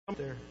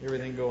there?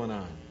 Everything going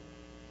on?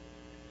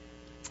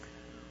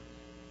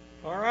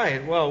 All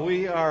right. Well,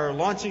 we are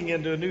launching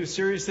into a new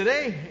series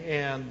today,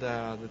 and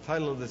the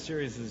title of the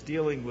series is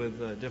Dealing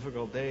with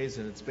Difficult Days,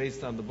 and it's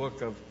based on the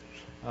book of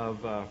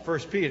 1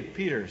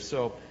 Peter.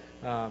 So,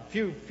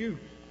 few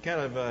kind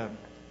of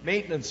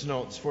maintenance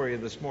notes for you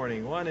this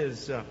morning. One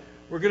is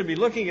we're going to be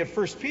looking at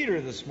 1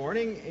 Peter this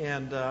morning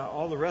and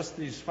all the rest of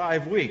these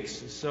 5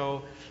 weeks.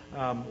 So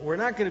we're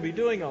not going to be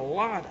doing a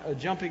lot of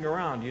jumping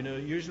around. You know,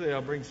 usually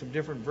I'll bring some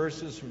different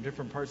verses from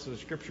different parts of the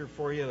Scripture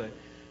for you that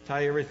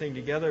tie everything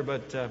together.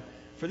 But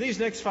for these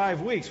next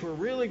 5 weeks, we're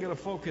really going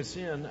to focus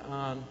in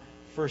on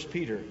 1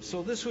 Peter.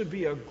 So this would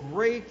be a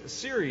great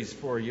series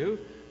for you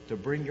to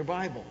bring your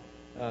Bible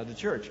to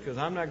church, because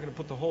I'm not going to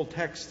put the whole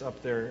text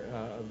up there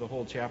of the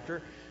whole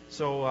chapter.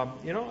 So,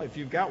 if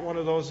you've got one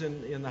of those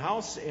in the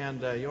house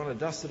and you want to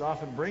dust it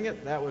off and bring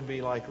it, that would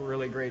be like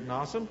really great and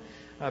awesome.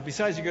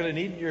 Besides, you're going to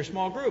need your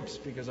small groups,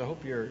 because I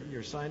hope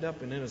you're signed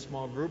up and in a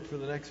small group for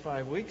the next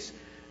 5 weeks.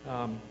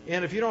 And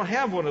if you don't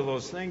have one of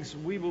those things,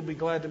 we will be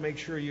glad to make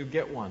sure you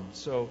get one.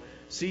 So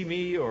see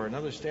me or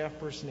another staff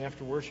person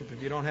after worship.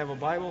 If you don't have a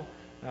Bible,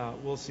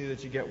 we'll see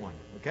that you get one.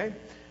 Okay?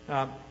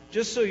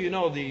 Just so you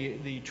know,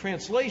 the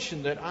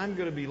translation that I'm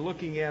going to be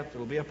looking at,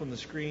 that'll be up on the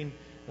screen,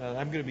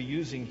 I'm going to be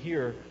using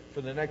here for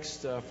the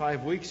next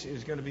 5 weeks,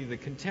 is going to be the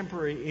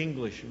Contemporary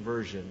English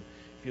Version.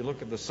 If you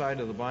look at the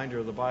side of the binder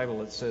of the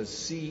Bible, it says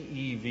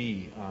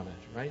CEV on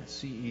it, right?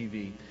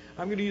 CEV.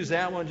 I'm going to use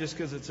that one just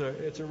because it's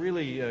a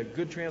really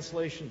good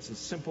translation. It's a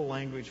simple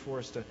language for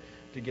us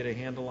to get a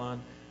handle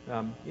on.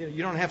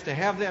 You don't have to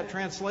have that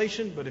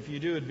translation, but if you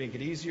do, it'd make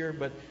it easier.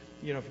 But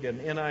if you get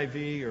an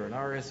NIV or an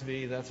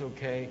RSV, that's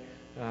okay.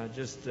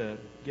 Just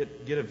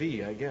get a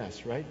V, I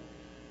guess, right?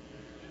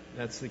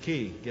 That's the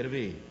key. Get a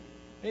V.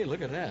 Hey,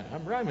 look at that.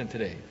 I'm rhyming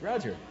today.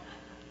 Roger.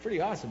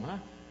 Pretty awesome, huh?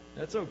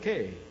 That's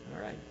okay.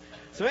 All right.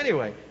 So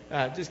anyway,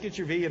 just get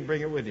your V and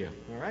bring it with you.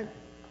 All right?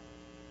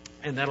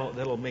 And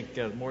that'll make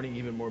the morning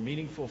even more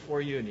meaningful for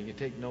you, and you can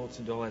take notes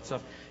and do all that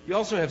stuff. You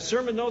also have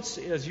sermon notes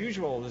as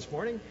usual this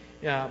morning.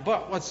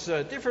 But what's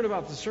different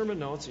about the sermon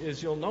notes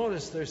is you'll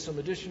notice there's some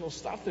additional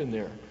stuff in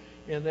there.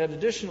 And that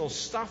additional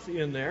stuff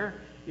in there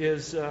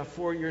is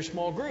for your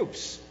small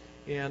groups.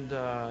 And,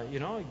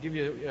 give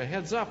you a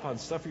heads up on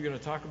stuff you're going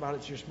to talk about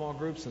at your small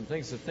groups and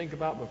things to think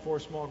about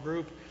before small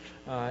group.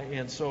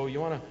 And so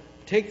you want to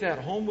take that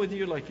home with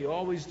you like you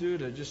always do,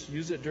 to just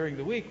use it during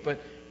the week.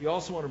 But you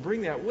also want to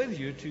bring that with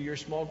you to your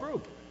small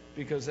group,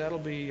 because that'll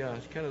be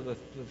kind of the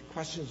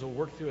questions we'll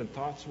work through and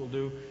thoughts we'll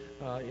do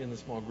in the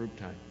small group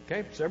time.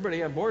 Okay? So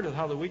everybody on board with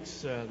how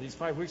these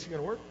 5 weeks are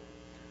going to work?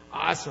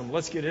 Awesome.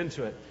 Let's get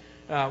into it.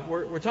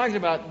 We're talking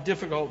about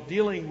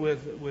dealing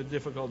with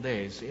difficult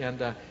days.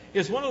 And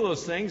it's one of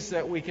those things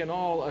that we can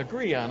all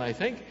agree on, I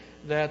think,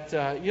 that,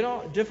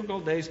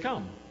 difficult days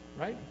come,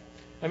 right?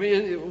 I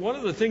mean, one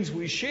of the things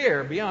we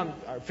share, beyond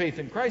our faith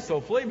in Christ,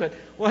 hopefully, but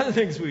one of the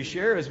things we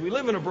share is we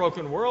live in a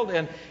broken world,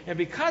 and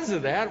because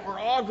of that, we're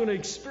all going to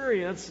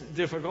experience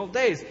difficult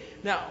days.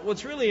 Now,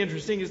 what's really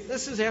interesting is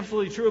this is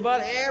absolutely true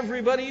about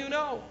everybody you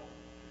know.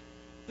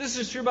 This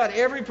is true about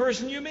every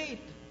person you meet.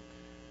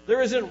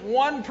 There isn't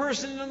one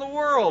person in the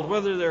world,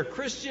 whether they're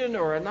Christian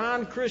or a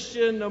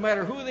non-Christian, no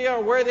matter who they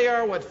are, where they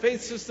are, what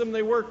faith system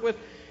they work with,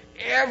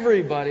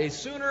 everybody,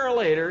 sooner or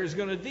later, is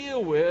going to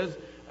deal with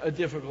a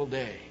difficult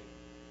day.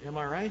 Am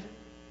I right?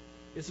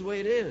 It's the way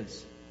it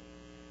is.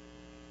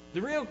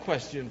 The real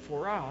question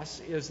for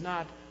us is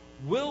not,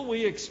 will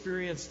we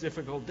experience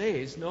difficult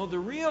days? No, the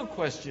real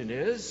question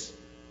is,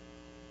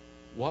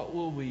 what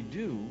will we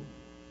do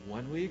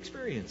when we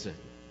experience it?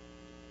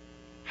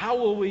 How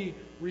will we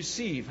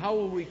receive? How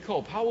will we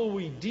cope? How will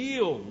we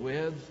deal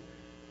with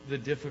the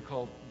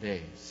difficult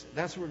days?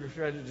 That's what we're going to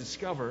try to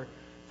discover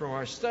from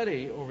our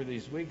study over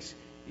these weeks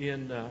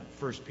in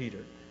 1 Peter.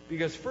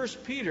 Because 1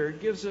 Peter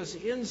gives us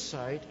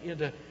insight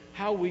into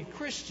how we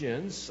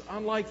Christians,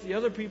 unlike the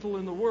other people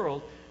in the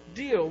world,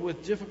 deal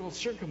with difficult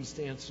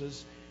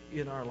circumstances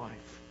in our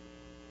life.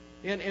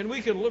 And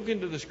we can look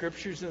into the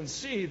Scriptures and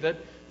see that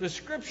the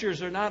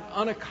Scriptures are not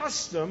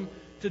unaccustomed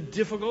to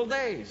difficult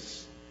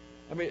days.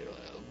 I mean,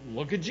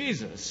 look at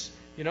Jesus.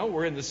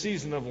 We're in the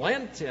season of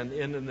Lent, and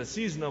in the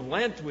season of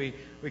Lent, we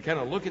kind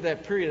of look at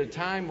that period of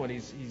time when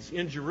he's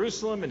in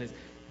Jerusalem and he's,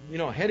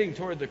 heading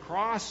toward the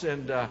cross.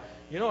 And,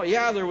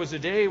 there was a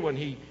day when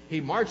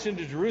he marched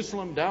into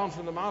Jerusalem down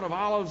from the Mount of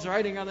Olives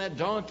riding on that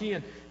donkey.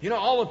 And,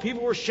 all the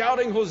people were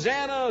shouting,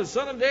 "Hosanna,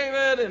 Son of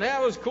David," and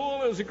that was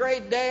cool. It was a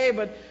great day.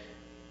 But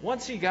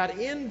once he got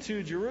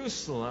into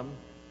Jerusalem,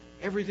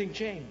 everything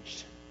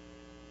changed.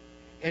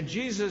 And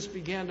Jesus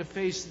began to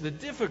face the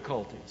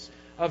difficulties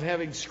of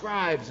having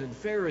scribes and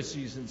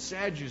Pharisees and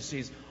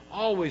Sadducees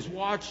always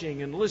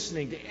watching and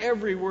listening to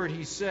every word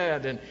he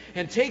said,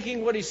 and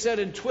taking what he said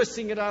and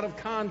twisting it out of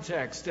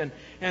context,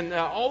 and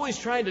always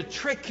trying to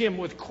trick him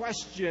with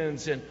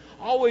questions, and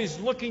always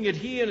looking at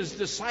he and his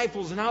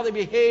disciples and how they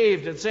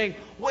behaved and saying,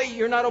 "Wait,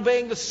 you're not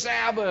obeying the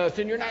Sabbath,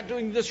 and you're not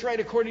doing this right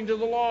according to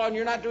the law, and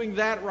you're not doing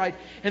that right."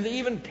 And they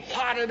even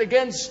plotted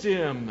against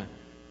him.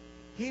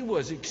 he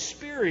was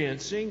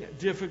experiencing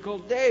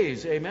difficult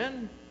days.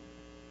 Amen?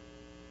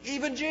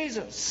 Even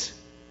Jesus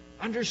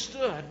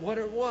understood what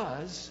it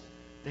was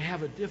to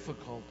have a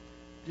difficult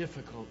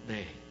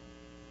day.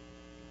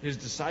 His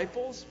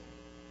disciples,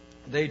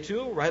 they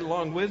too, right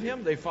along with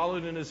him, they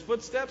followed in his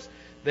footsteps.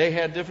 They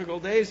had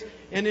difficult days.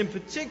 And in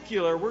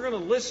particular, we're going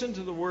to listen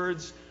to the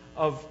words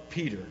of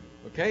Peter.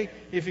 Okay?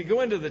 If you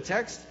go into the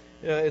text,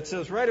 it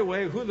says right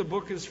away who the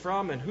book is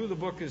from and who the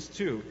book is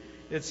to.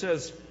 It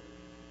says,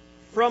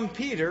 "From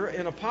Peter,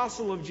 an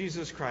apostle of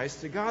Jesus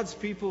Christ, to God's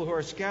people who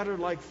are scattered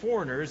like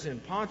foreigners in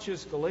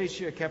Pontus,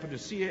 Galatia,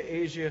 Cappadocia,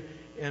 Asia,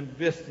 and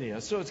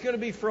Bithynia." So it's going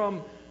to be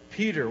from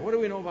Peter. What do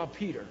we know about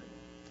Peter?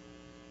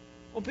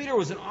 Well, Peter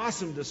was an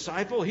awesome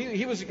disciple.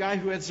 He was a guy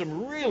who had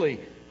some really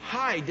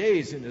high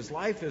days in his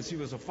life as he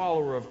was a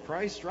follower of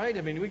Christ, right?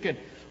 I mean, we can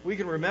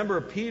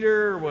remember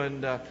Peter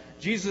when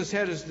Jesus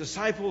had his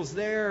disciples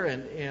there,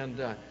 and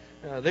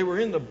they were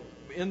in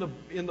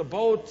the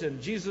boat,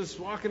 and Jesus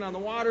walking on the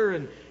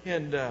water,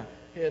 and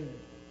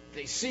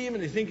they see him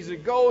and they think he's a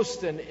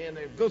ghost, and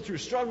they go through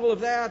struggle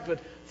of that. But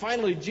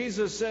finally,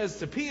 Jesus says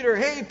to Peter,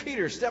 "Hey,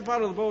 Peter, step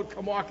out of the boat,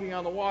 come walking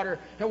on the water."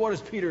 And what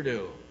does Peter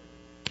do?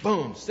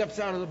 Boom, steps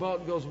out of the boat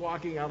and goes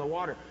walking on the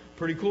water.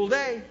 Pretty cool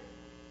day.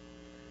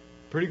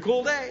 Pretty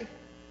cool day.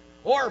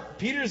 Or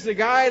Peter's the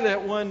guy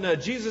that when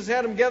Jesus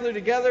had them gathered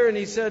together and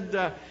he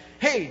said,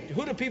 "Hey,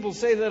 who do people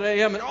say that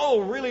I am?" And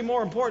oh, really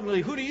more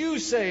importantly, who do you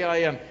say I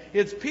am?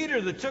 It's Peter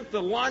that took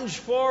the lunge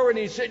forward and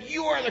he said,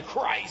 "You are the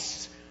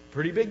Christ."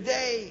 Pretty big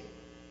day.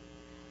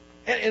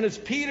 And it's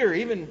Peter,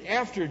 even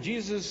after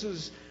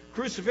Jesus'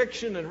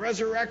 crucifixion and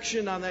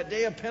resurrection on that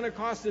day of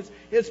Pentecost,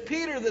 it's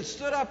Peter that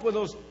stood up with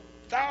those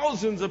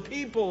thousands of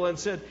people and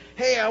said,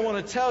 "Hey, I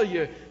want to tell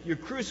you, you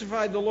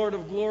crucified the Lord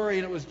of glory,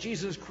 and it was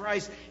Jesus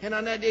Christ." And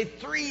on that day,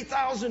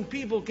 3,000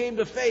 people came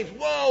to faith.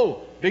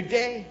 Whoa! Big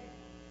day.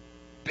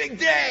 Big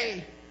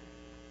day.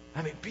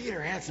 I mean, Peter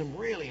had some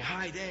really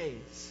high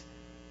days.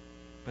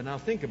 But now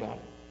think about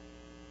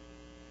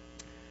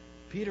it.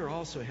 Peter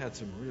also had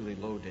some really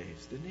low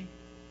days, didn't he?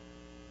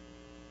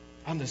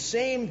 On the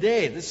same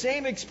day, the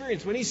same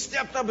experience, when he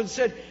stepped up and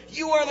said,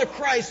 "You are the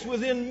Christ,"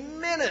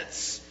 within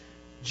minutes,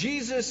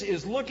 Jesus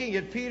is looking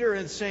at Peter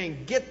and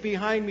saying, "Get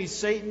behind me,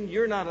 Satan.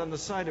 You're not on the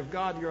side of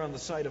God, you're on the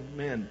side of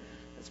men."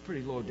 That's a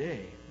pretty low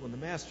day when the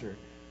master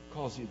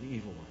calls you the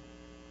evil one.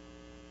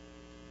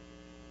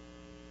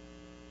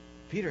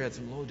 Peter had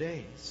some low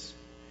days.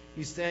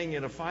 He's standing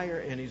in a fire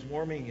and he's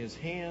warming his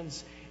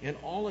hands, and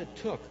all it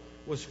took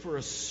was for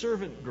a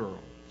servant girl,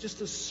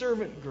 just a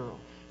servant girl,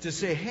 to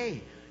say,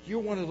 "Hey, you're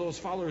one of those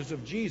followers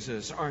of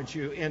Jesus, aren't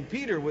you?" And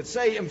Peter would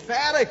say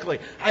emphatically,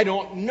 "I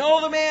don't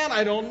know the man,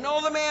 I don't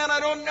know the man, I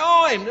don't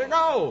know him."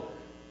 No.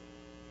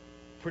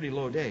 Pretty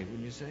low day,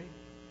 wouldn't you say?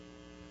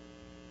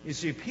 You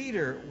see,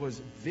 Peter was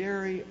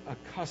very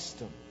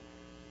accustomed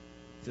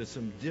to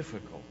some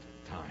difficult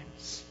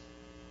times.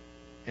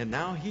 And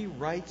now he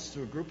writes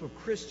to a group of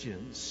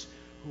Christians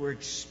who are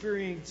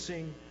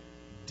experiencing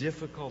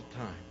difficult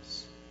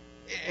times.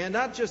 And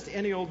not just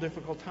any old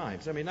difficult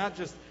times. I mean, not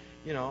just,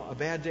 a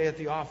bad day at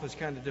the office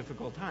kind of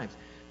difficult times.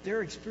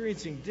 They're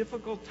experiencing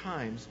difficult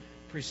times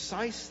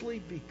precisely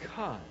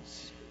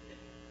because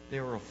they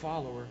were a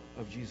follower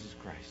of Jesus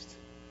Christ.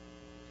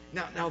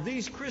 Now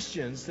these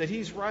Christians that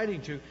he's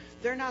writing to,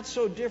 they're not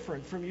so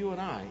different from you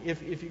and I.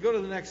 If you go to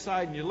the next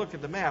slide and you look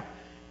at the map,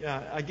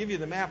 I give you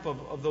the map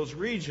of those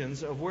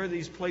regions of where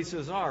these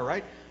places are,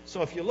 right?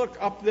 So if you look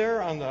up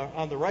there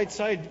on the right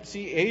side,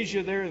 see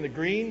Asia there in the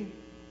green?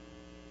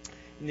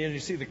 And then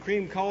you see the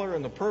cream color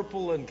and the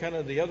purple and kind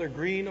of the other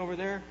green over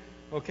there.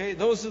 Okay,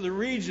 those are the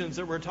regions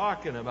that we're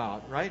talking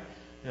about, right?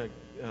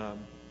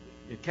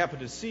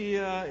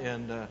 Cappadocia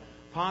and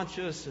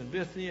Pontus and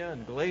Bithynia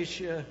and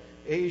Galatia,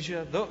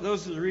 Asia.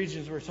 Those are the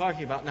regions we're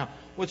talking about. Now,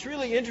 what's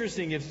really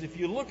interesting is if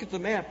you look at the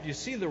map, do you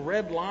see the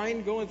red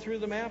line going through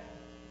the map?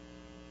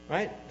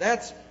 Right?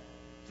 That's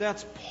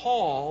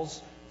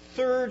Paul's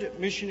third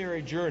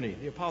missionary journey,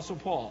 the Apostle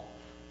Paul.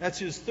 That's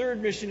his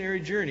third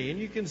missionary journey. And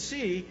you can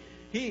see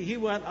he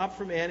went up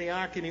from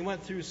Antioch and he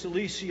went through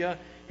Cilicia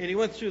and he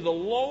went through the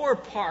lower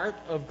part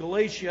of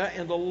Galatia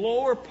and the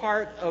lower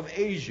part of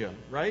Asia,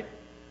 right?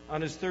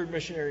 On his third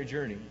missionary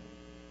journey.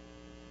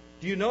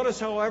 Do you notice,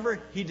 however,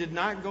 he did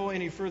not go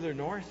any further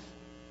north?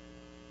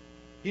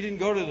 He didn't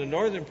go to the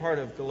northern part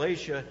of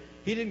Galatia.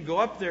 He didn't go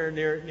up there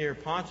near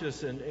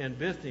Pontus and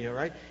Bithynia,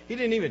 right? He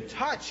didn't even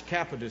touch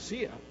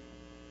Cappadocia.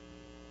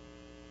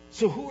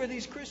 So who are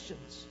these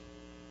Christians?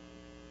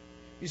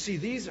 You see,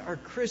 these are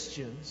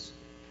Christians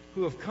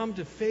who have come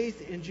to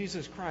faith in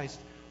Jesus Christ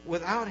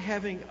without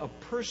having a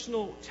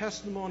personal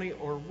testimony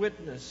or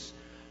witness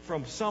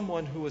from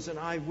someone who was an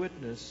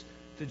eyewitness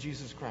to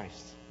Jesus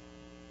Christ.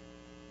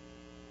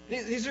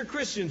 These are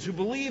Christians who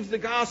believe the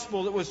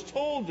gospel that was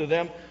told to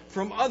them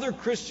from other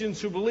Christians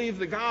who believe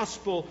the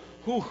gospel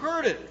who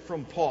heard it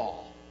from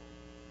Paul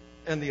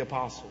and the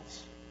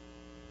apostles.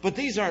 But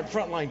these aren't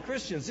frontline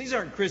Christians. These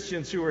aren't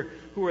Christians who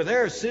are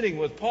there sitting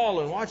with Paul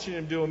and watching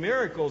him do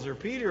miracles, or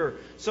Peter, or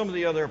some of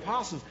the other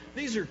apostles.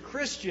 These are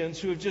Christians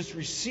who have just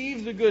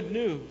received the good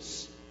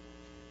news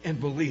and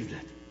believed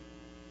it.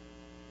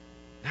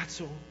 Not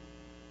so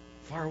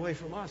far away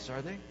from us,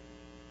 are they?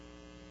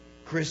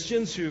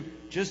 Christians who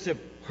just have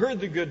heard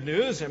the good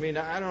news. I mean,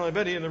 I don't know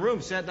anybody in the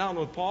room sat down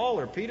with Paul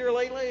or Peter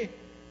lately.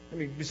 I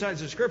mean,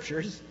 besides the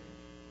Scriptures.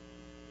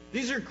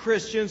 These are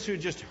Christians who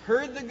just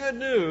heard the good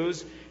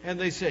news and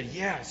they said,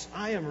 yes,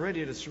 I am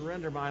ready to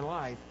surrender my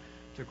life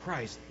to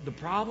Christ. The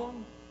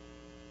problem?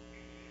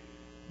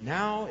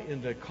 Now,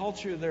 in the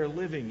culture they're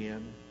living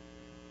in,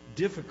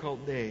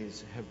 difficult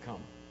days have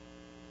come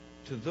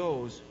to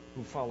those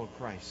who follow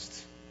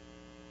Christ.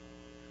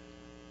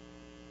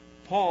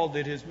 Paul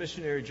did his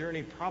missionary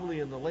journey probably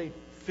in the late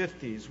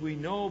 50s. We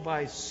know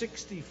by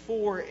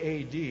 64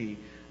 A.D.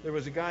 there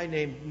was a guy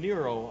named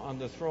Nero on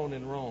the throne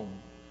in Rome.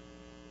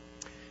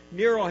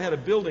 Nero had a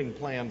building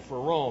plan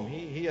for Rome.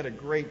 He had a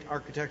great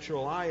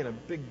architectural eye and a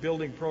big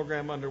building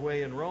program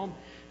underway in Rome.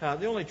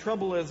 The only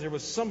trouble is there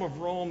was some of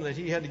Rome that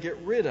he had to get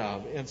rid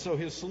of, and so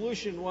his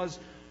solution was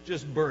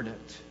just burn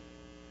it.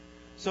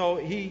 So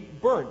he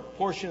burnt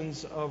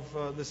portions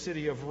of the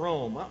city of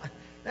Rome.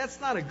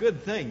 That's not a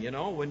good thing,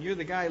 when you're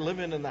the guy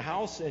living in the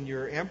house and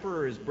your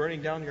emperor is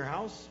burning down your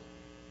house.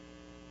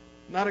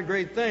 Not a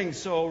great thing.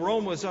 So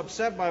Rome was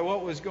upset by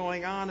what was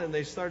going on, and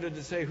they started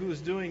to say,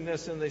 who's doing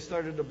this? And they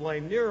started to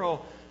blame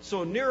Nero.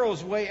 So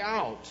Nero's way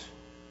out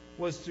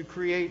was to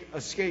create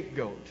a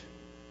scapegoat,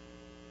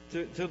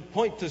 to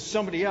point to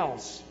somebody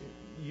else.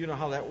 You know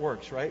how that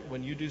works, right?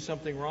 When you do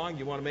something wrong,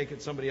 you want to make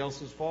it somebody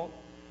else's fault.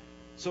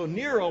 So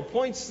Nero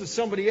points to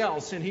somebody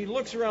else, and he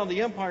looks around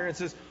the empire and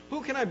says,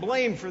 who can I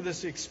blame for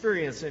this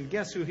experience? And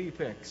guess who he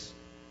picks?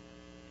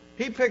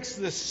 He picks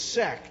this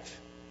sect.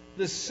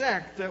 The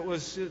sect that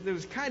was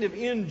kind of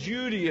in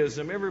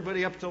Judaism.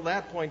 Everybody up till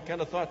that point kind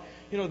of thought,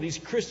 these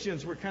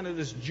Christians were kind of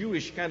this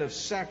Jewish kind of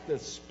sect,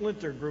 this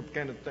splinter group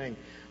kind of thing.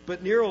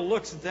 But Nero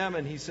looks at them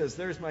and he says,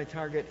 there's my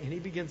target. And he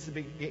begins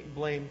to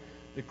blame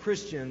the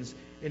Christians,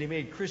 and he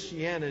made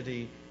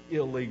Christianity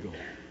illegal.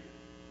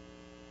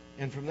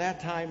 And from that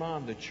time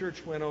on, the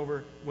church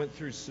went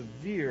through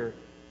severe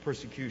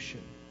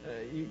persecution.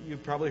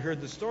 You've probably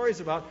heard the stories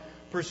about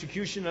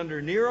persecution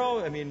under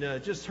Nero. I mean,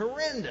 just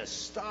horrendous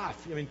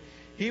stuff. I mean,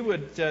 he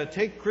would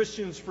take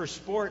Christians for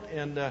sport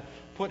and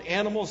put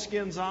animal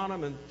skins on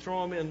them and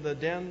throw them in the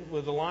den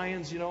with the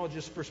lions,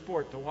 just for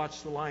sport, to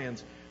watch the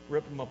lions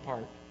rip them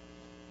apart.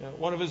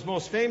 One of his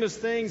most famous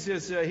things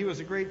is he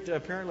was a great,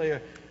 apparently,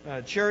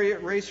 a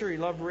chariot racer. He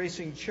loved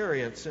racing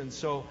chariots, and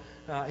so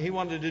he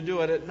wanted to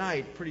do it at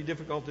night. Pretty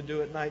difficult to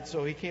do at night,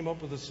 so he came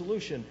up with a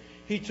solution.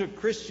 He took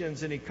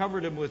Christians and he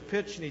covered them with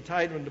pitch and he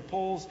tied them to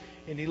poles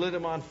and he lit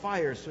them on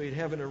fire so he'd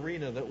have an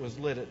arena that was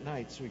lit at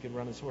night so he could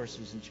run his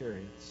horses and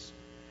chariots.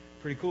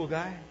 Pretty cool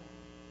guy.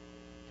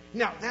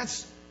 Now,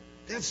 that's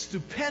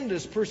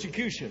stupendous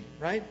persecution,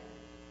 right?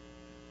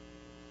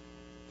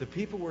 The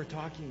people we're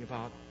talking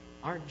about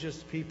aren't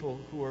just people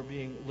who are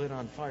being lit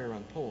on fire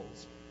on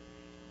poles.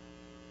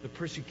 The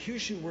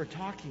persecution we're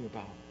talking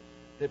about,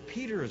 that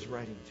Peter is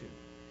writing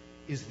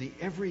to, is the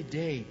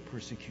everyday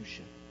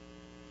persecution.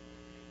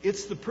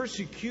 It's the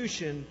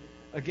persecution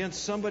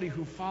against somebody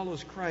who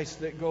follows Christ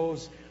that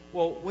goes,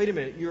 well, wait a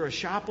minute, you're a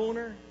shop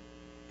owner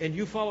and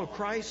you follow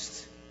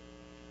Christ?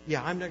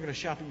 Yeah, I'm not going to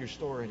shop at your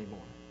store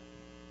anymore.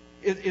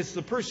 It's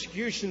the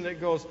persecution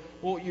that goes,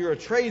 well, you're a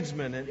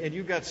tradesman and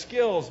you've got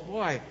skills,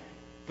 boy,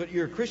 but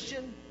you're a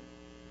Christian?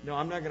 No,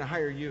 I'm not going to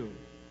hire you.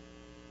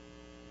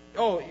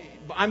 Oh,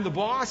 I'm the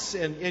boss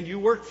and you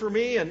work for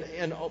me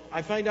and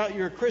I find out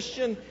you're a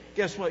Christian.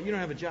 Guess what? You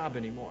don't have a job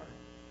anymore.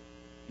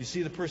 You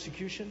see the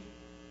persecution?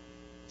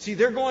 See,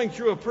 they're going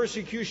through a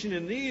persecution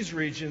in these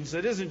regions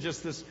that isn't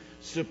just this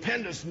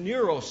stupendous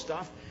Nero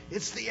stuff.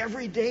 It's the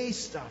everyday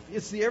stuff.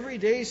 It's the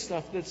everyday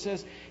stuff that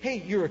says,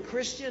 hey, you're a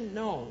Christian?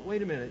 No,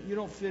 wait a minute. You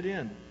don't fit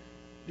in.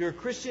 You're a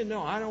Christian?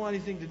 No, I don't want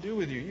anything to do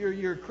with you.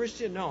 You're a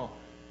Christian? No.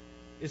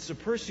 It's the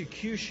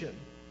persecution,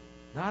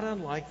 not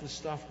unlike the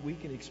stuff we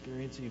can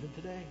experience even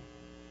today.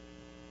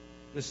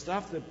 The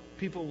stuff that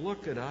people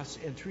look at us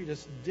and treat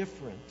us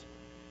different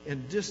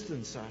and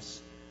distance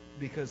us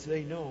because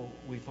they know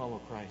we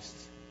follow Christ.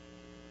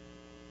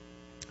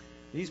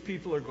 These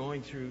people are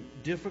going through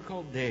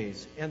difficult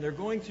days, and they're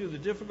going through the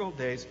difficult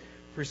days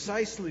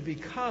precisely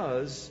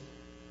because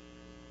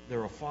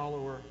they're a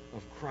follower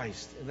of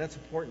Christ. And that's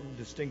an important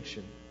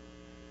distinction.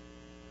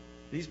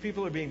 These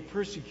people are being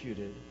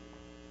persecuted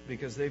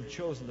because they've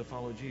chosen to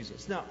follow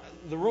Jesus. Now,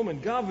 the Roman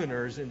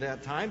governors in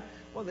that time,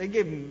 well, they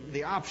gave them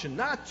the option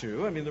not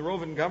to. I mean, the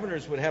Roman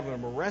governors would have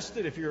them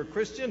arrested if you're a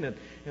Christian, and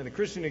the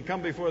Christian would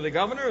come before the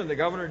governor, and the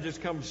governor would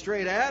just come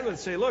straight at him and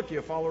say, look, you're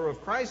a follower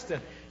of Christ,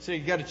 and say,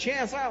 you got a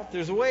chance out.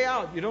 There's a way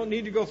out. You don't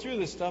need to go through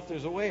this stuff.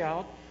 There's a way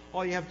out.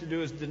 All you have to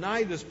do is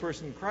deny this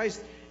person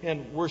Christ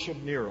and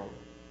worship Nero.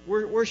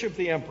 Worship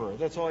the emperor.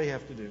 That's all you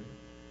have to do.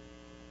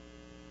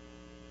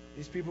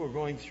 These people are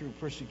going through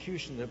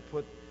persecution that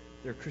put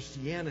their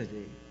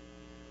Christianity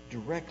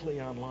directly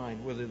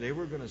online whether they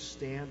were going to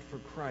stand for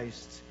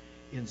Christ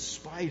in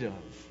spite of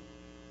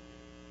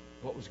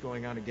what was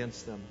going on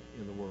against them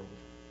in the world.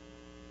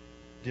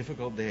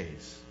 Difficult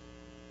days.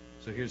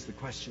 So here's the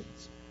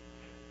questions.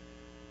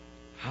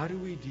 How do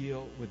we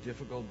deal with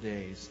difficult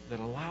days that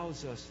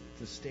allows us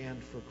to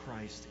stand for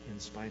Christ in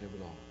spite of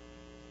it all?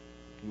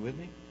 You with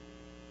me?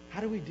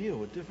 How do we deal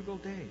with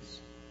difficult days?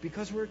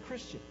 Because we're a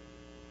Christian.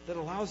 That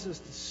allows us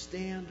to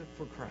stand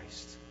for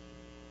Christ.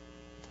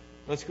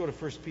 Let's go to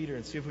 1 Peter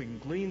and see if we can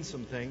glean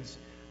some things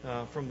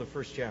from the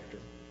first chapter.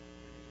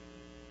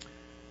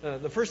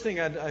 The first thing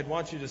I'd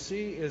want you to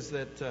see is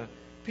that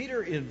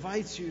Peter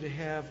invites you to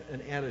have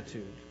an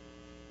attitude.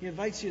 He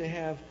invites you to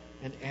have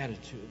an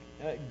attitude.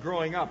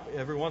 Growing up,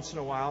 every once in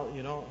a while,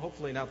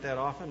 hopefully not that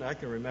often, I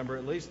can remember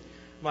at least,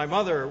 my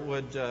mother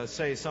would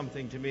say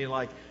something to me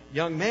like,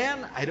 "Young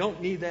man, I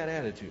don't need that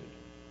attitude."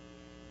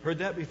 Heard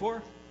that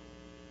before?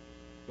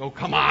 Oh,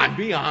 come on,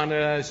 be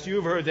honest.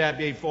 You've heard that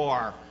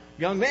before.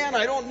 Young man,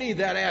 I don't need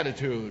that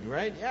attitude,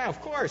 right? Yeah, of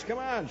course, come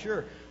on,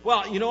 sure.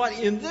 Well, you know what?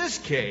 In this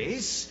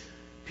case,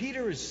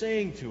 Peter is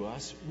saying to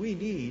us, we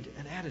need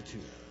an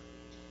attitude.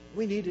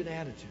 We need an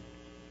attitude.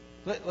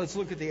 Let's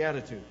look at the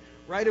attitude.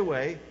 Right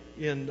away,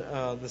 in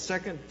the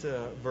second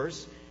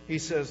verse, he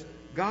says,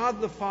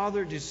 God the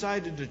Father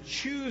decided to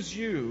choose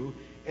you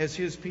as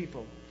His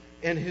people,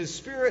 and His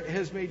Spirit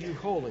has made you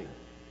holy.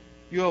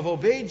 You have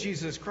obeyed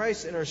Jesus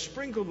Christ and are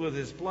sprinkled with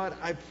His blood.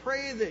 I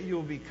pray that you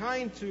will be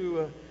kind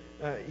to,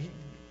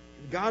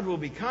 God will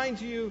be kind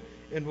to you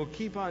and will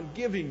keep on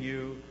giving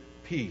you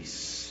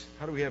peace.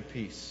 How do we have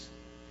peace?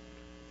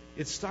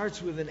 It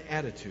starts with an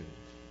attitude.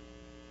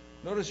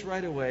 Notice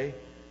right away,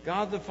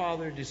 God the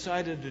Father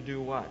decided to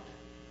do what?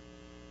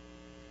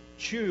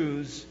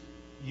 Choose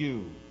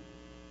you.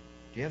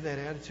 Do you have that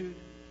attitude?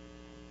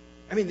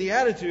 I mean, the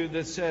attitude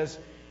that says,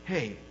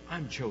 hey,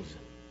 I'm chosen.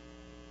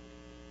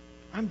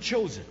 I'm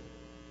chosen.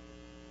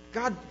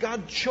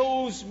 God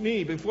chose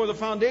me before the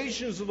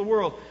foundations of the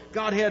world.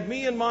 God had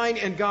me in mind,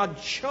 and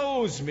God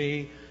chose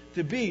me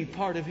to be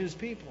part of His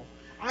people.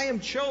 I am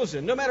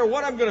chosen. No matter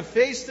what I'm going to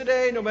face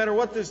today, no matter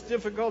what this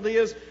difficulty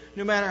is,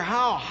 no matter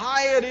how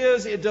high it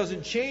is, it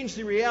doesn't change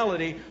the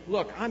reality.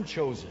 Look, I'm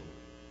chosen.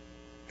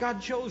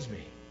 God chose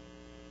me.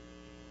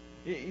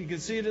 You can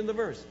see it in the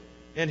verse.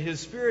 And His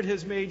Spirit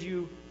has made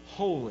you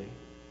holy.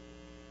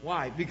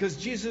 Why? Because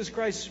Jesus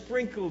Christ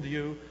sprinkled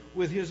you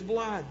with His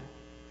blood.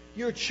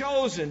 You're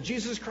chosen.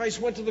 Jesus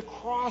Christ went to the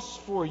cross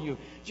for you.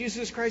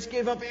 Jesus Christ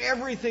gave up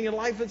everything in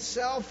life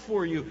itself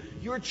for you.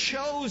 You're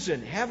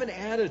chosen. Have an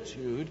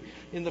attitude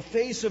in the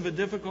face of a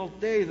difficult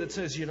day that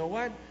says, you know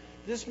what?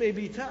 This may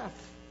be tough.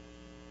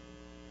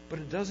 But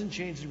it doesn't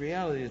change the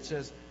reality. It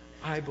says,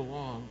 I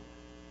belong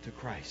to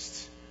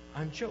Christ.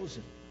 I'm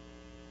chosen.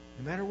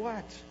 No matter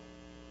what.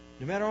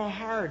 No matter how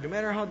hard, no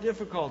matter how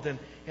difficult.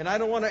 And I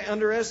don't want to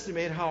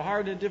underestimate how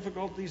hard and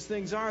difficult these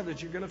things are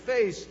that you're going to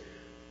face.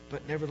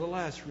 But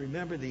nevertheless,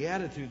 remember the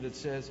attitude that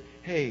says,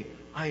 hey,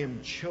 I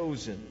am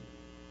chosen.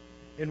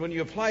 And when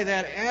you apply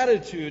that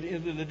attitude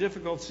into the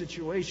difficult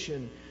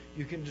situation,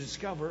 you can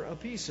discover a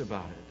peace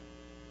about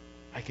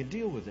it. I can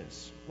deal with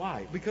this.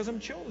 Why? Because I'm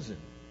chosen.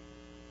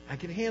 I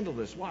can handle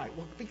this. Why?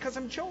 Well, because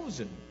I'm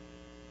chosen.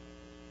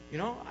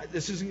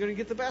 This isn't going to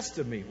get the best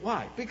of me.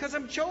 Why? Because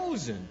I'm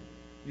chosen.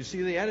 You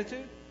see the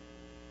attitude?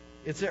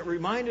 It's that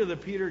reminder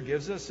that Peter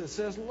gives us that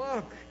says,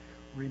 look,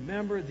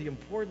 remember the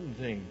important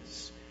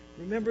things.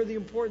 Remember the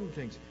important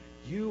things.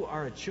 You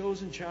are a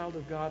chosen child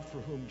of God for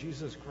whom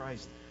Jesus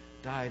Christ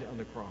died on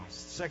the cross.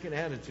 Second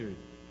attitude.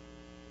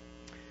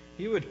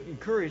 He would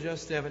encourage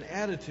us to have an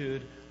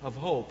attitude of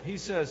hope. He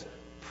says,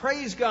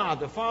 praise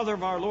God, the Father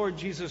of our Lord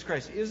Jesus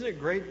Christ. Isn't it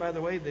great, by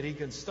the way, that he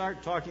can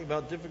start talking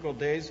about difficult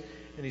days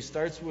and he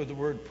starts with the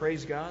word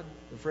praise God,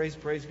 the phrase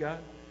praise God?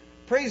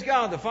 Praise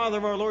God, the Father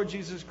of our Lord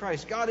Jesus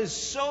Christ. God is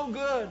so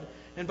good.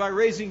 And by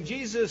raising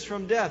Jesus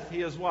from death,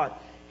 He is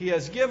what? He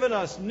has given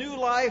us new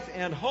life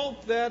and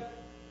hope that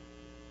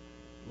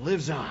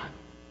lives on.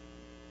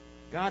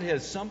 God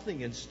has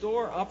something in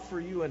store up for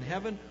you in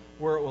heaven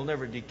where it will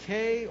never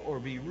decay or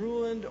be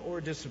ruined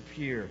or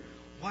disappear.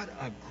 What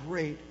a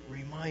great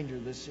reminder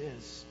this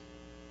is.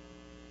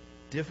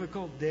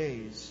 Difficult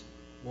days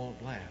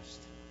won't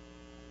last.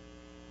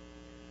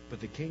 But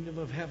the kingdom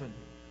of heaven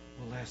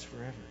will last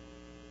forever.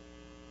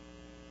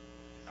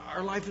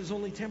 Our life is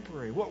only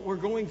temporary. What we're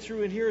going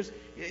through in here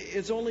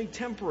it's only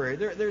temporary.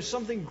 There's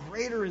something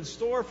greater in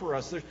store for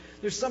us.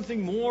 There's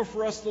something more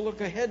for us to look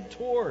ahead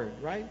toward,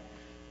 right?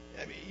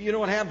 I mean, you know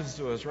what happens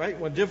to us, right?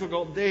 When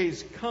difficult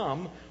days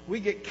come, we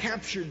get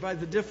captured by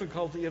the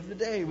difficulty of the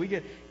day. We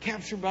get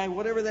captured by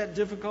whatever that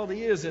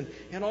difficulty is. And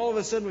all of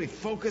a sudden we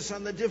focus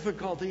on the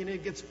difficulty and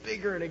it gets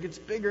bigger and it gets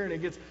bigger and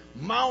it gets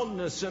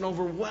mountainous and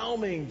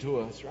overwhelming to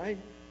us, right?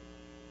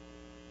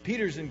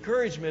 Peter's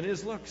encouragement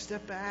is, look,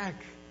 step back.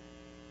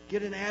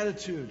 Get an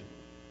attitude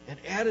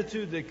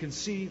that can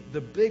see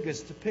the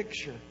biggest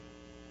picture.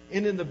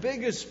 And in the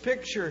biggest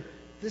picture,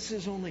 this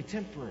is only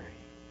temporary.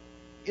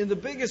 In the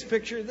biggest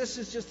picture, this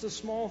is just a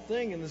small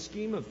thing in the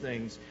scheme of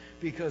things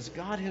because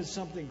God has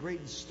something great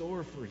in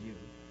store for you.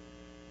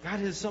 God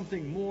has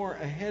something more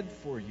ahead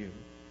for you.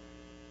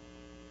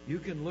 You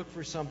can look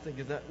for something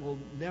that will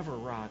never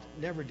rot,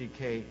 never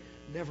decay,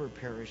 never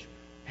perish.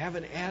 Have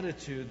an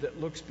attitude that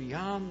looks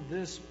beyond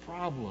this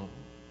problem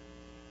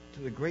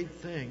to the great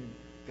thing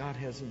God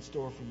has in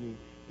store for you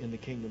in the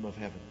kingdom of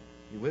heaven.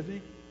 You with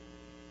me?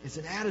 It's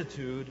an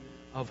attitude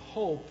of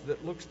hope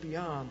that looks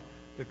beyond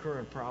the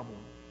current problem.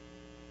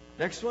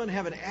 Next one,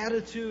 have an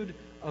attitude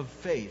of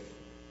faith,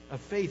 a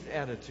faith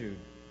attitude,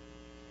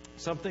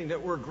 something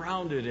that we're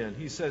grounded in.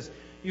 He says,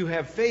 you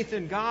have faith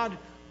in God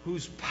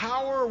whose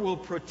power will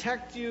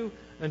protect you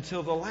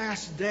until the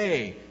last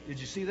day. Did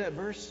you see that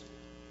verse?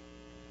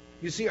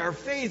 You see, our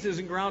faith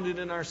isn't grounded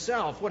in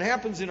ourselves. What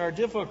happens in our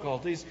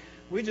difficulties,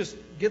 we just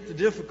get the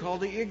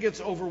difficulty, it gets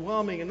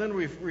overwhelming, and then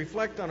we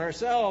reflect on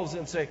ourselves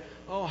and say,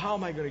 oh, how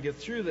am I going to get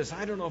through this?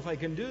 I don't know if I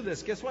can do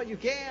this. Guess what? You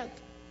can't.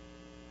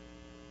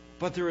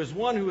 But there is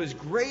one who is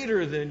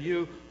greater than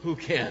you who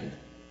can.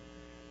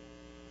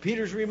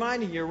 Peter's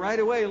reminding you right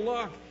away,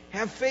 look,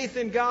 have faith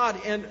in God,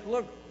 and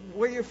look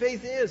where your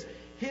faith is.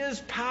 His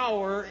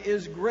power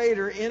is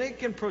greater, and it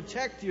can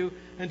protect you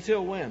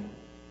until when?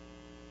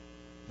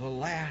 The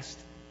last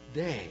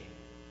day.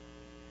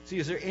 See,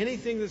 is there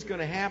anything that's going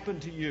to happen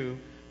to you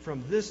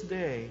from this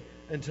day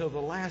until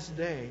the last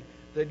day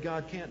that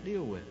God can't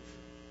deal with?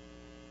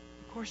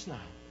 Of course not.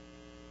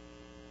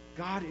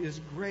 God is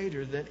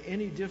greater than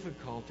any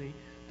difficulty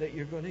that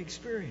you're going to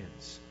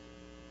experience.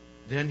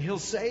 Then He'll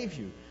save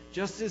you,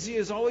 just as He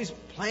has always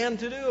planned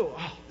to do.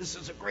 Oh, this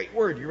is a great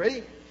word. You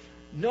ready?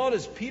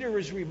 Notice Peter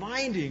is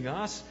reminding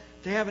us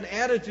to have an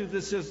attitude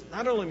that says,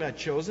 not only am I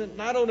chosen,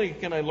 not only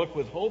can I look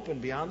with hope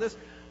and beyond this,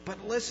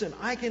 but listen,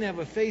 I can have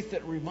a faith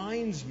that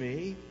reminds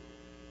me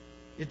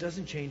it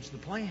doesn't change the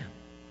plan.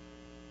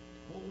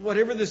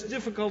 Whatever this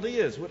difficulty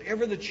is,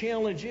 whatever the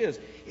challenge is,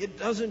 it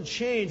doesn't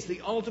change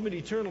the ultimate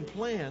eternal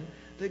plan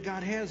that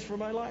God has for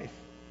my life.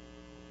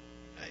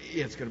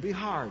 It's going to be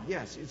hard.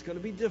 Yes. It's going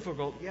to be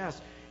difficult. Yes.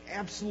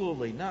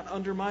 Absolutely. Not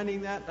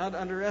undermining that, not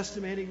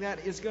underestimating that.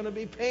 It's going to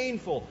be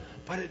painful,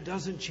 but it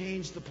doesn't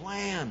change the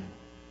plan.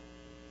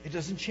 It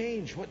doesn't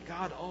change what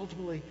God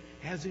ultimately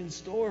has in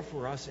store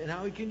for us and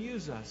how He can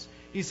use us.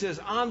 He says,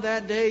 on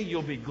that day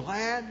you'll be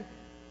glad,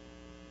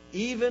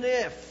 even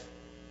if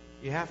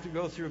you have to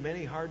go through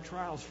many hard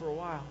trials for a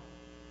while.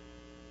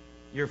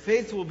 Your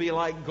faith will be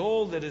like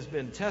gold that has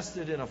been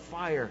tested in a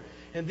fire.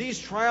 And these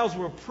trials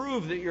will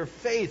prove that your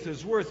faith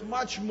is worth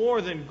much more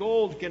than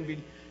gold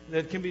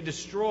that can be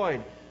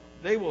destroyed.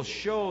 They will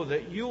show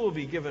that you will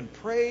be given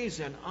praise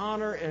and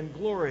honor and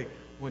glory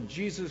when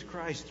Jesus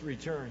Christ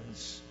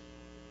returns.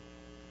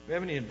 Do we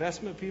have any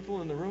investment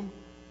people in the room?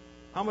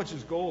 How much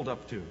is gold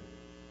up to?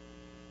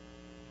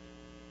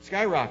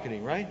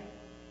 Skyrocketing, right?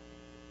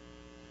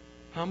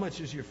 How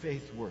much is your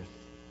faith worth?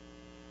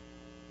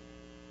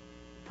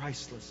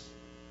 Priceless.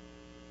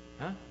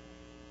 Huh?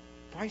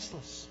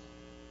 Priceless.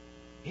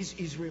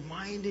 He's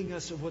reminding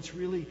us of what's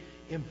really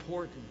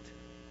important.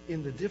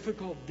 In the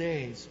difficult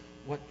days,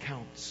 what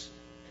counts?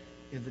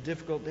 In the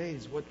difficult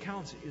days, what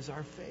counts is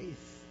our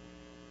faith.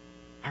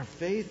 Our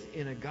faith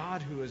in a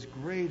God who is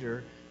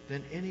greater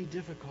than any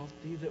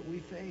difficulty that we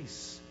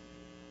face.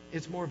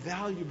 It's more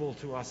valuable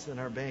to us than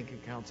our bank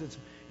accounts.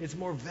 It's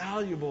more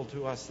valuable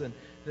to us than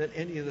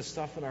any of the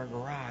stuff in our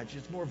garage.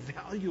 It's more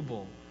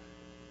valuable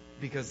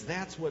because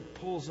that's what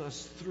pulls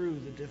us through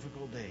the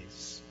difficult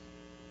days.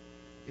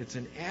 It's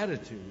an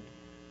attitude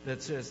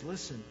that says,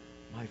 listen,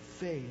 my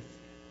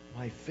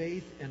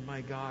faith in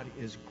my God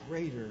is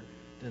greater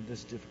than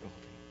this difficulty.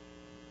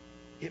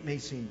 It may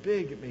seem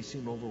big, it may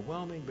seem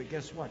overwhelming, but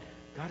guess what?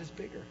 God is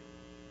bigger.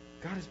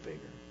 God is bigger.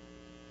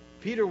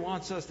 Peter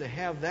wants us to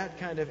have that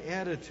kind of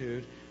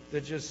attitude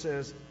that just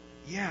says,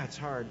 yeah, it's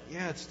hard,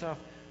 yeah, it's tough,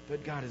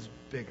 but God is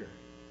bigger.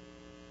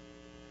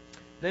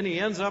 Then he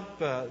ends up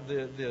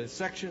the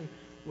section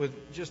with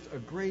just a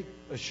great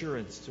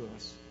assurance to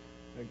us.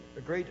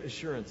 A great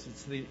assurance.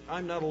 It's the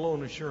I'm not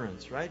alone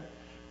assurance, right?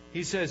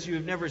 He says,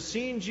 you've never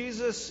seen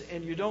Jesus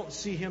and you don't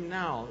see Him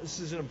now. This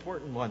is an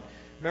important one.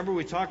 Remember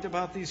we talked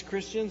about these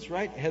Christians,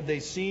 right? Had they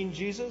seen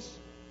Jesus?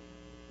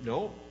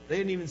 No. They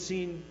hadn't even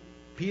seen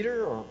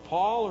Peter or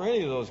Paul or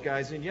any of those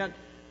guys, and yet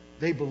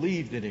they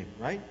believed in Him,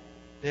 right?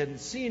 They hadn't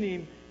seen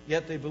Him,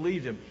 yet they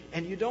believed Him.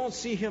 And you don't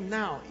see Him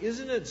now.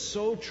 Isn't it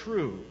so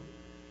true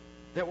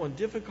that when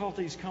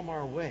difficulties come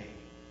our way,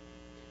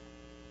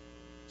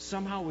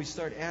 somehow we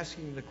start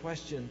asking the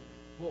question,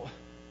 well,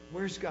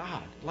 where's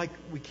God? Like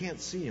we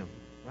can't see Him,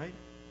 right?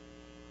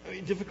 I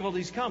mean,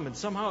 difficulties come, and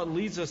somehow it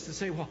leads us to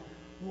say, well,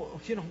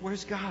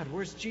 where's God?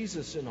 Where's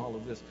Jesus in all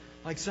of this?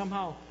 Like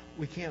somehow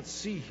we can't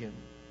see Him.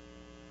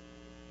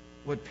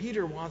 What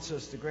Peter wants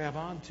us to grab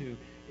onto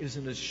is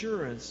an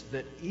assurance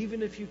that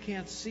even if you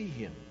can't see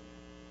Him,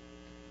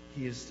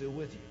 He is still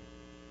with you.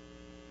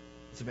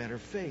 It's a matter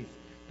of faith.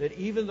 That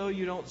even though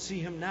you don't see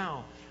Him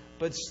now,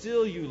 but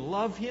still you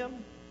love Him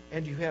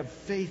and you have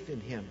faith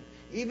in Him.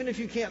 Even if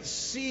you can't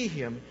see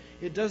Him,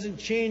 it doesn't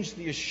change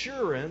the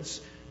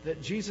assurance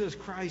that Jesus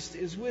Christ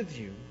is with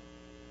you.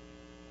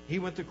 He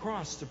went to the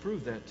cross to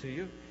prove that to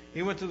you.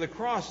 He went to the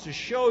cross to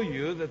show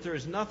you that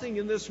there's nothing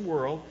in this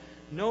world,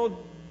 no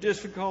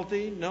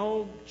difficulty,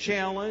 no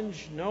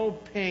challenge, no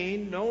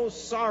pain, no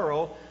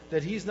sorrow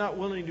that He's not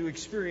willing to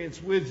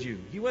experience with you.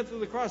 He went to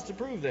the cross to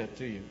prove that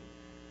to you.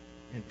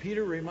 And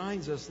Peter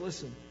reminds us,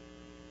 listen,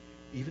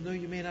 even though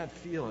you may not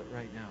feel it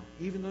right now,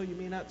 even though you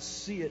may not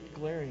see it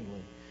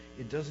glaringly,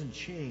 it doesn't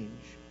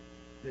change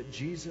that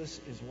Jesus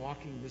is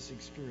walking this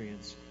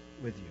experience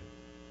with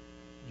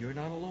you. You're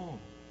not alone.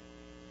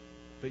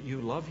 But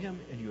you love Him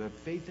and you have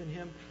faith in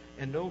Him,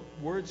 and no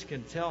words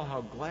can tell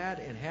how glad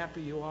and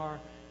happy you are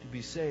to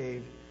be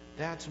saved.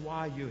 That's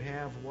why you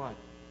have what?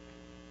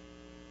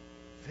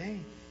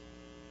 Faith.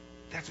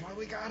 That's why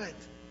we got it.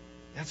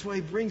 That's why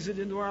He brings it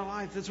into our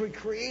life. That's why He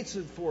creates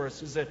it for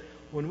us, is that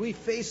when we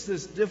face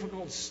this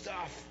difficult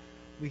stuff,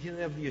 we can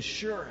have the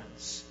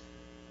assurance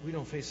we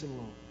don't face it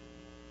alone.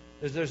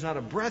 There's not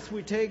a breath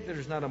we take,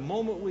 there's not a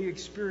moment we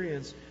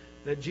experience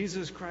that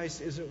Jesus Christ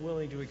isn't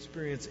willing to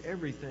experience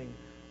everything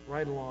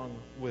right along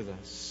with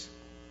us.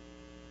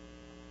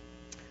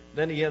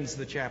 Then he ends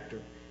the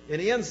chapter.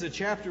 And he ends the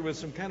chapter with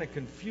some kind of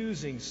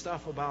confusing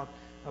stuff about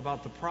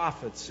the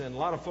prophets. And a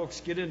lot of folks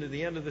get into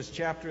the end of this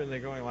chapter and they're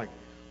going like,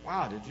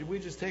 wow, did we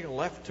just take a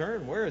left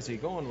turn? Where is he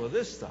going with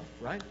this stuff,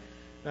 right?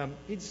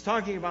 He's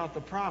talking about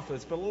the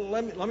prophets, but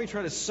let me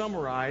try to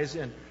summarize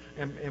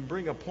and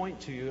bring a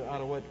point to you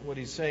out of what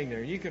he's saying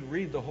there. You can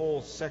read the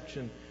whole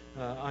section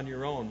on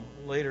your own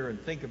later and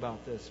think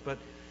about this. But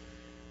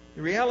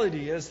the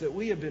reality is that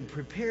we have been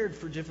prepared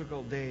for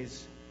difficult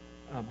days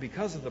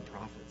because of the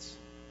prophets.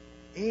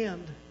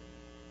 And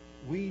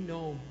we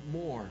know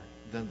more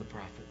than the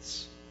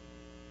prophets.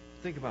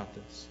 Think about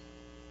this.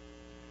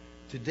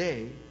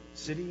 Today,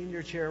 sitting in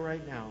your chair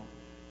right now,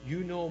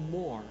 you know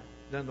more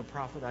than the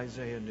prophet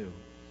Isaiah knew.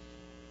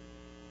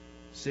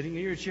 Sitting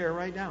in your chair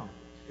right now,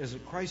 as a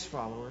Christ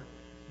follower,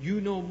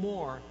 you know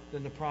more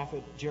than the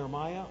prophet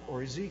Jeremiah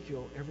or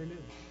Ezekiel ever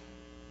knew.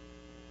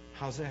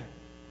 How's that?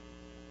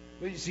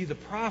 Well, you see, the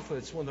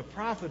prophets, when the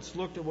prophets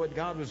looked at what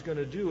God was going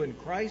to do in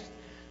Christ,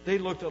 they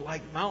looked at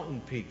like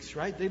mountain peaks,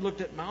 right? They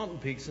looked at mountain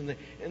peaks and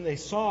they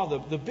saw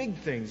the big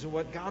things of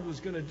what God was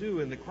going to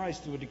do in the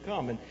Christ who would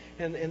come.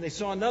 And they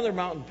saw another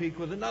mountain peak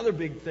with another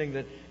big thing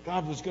that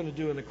God was going to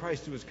do in the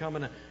Christ who was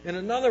coming. And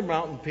another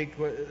mountain peak,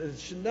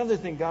 another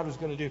thing God was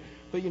going to do.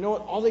 But you know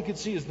what? All they could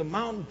see is the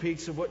mountain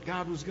peaks of what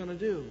God was going to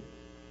do.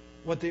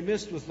 What they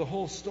missed was the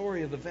whole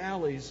story of the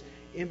valleys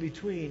in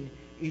between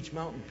each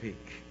mountain peak.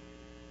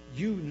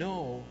 You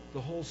know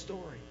the whole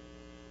story.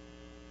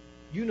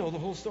 You know the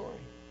whole story.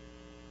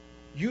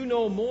 You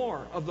know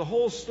more of the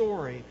whole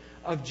story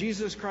of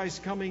Jesus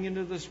Christ coming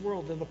into this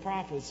world than the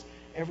prophets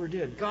ever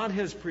did. God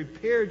has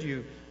prepared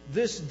you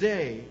this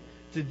day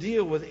to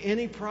deal with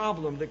any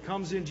problem that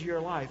comes into your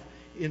life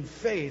in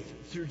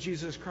faith through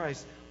Jesus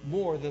Christ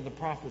more than the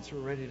prophets were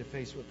ready to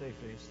face what they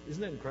faced.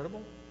 Isn't that incredible?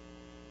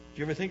 Do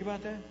you ever think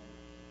about that?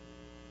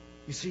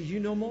 You see, you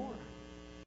know more.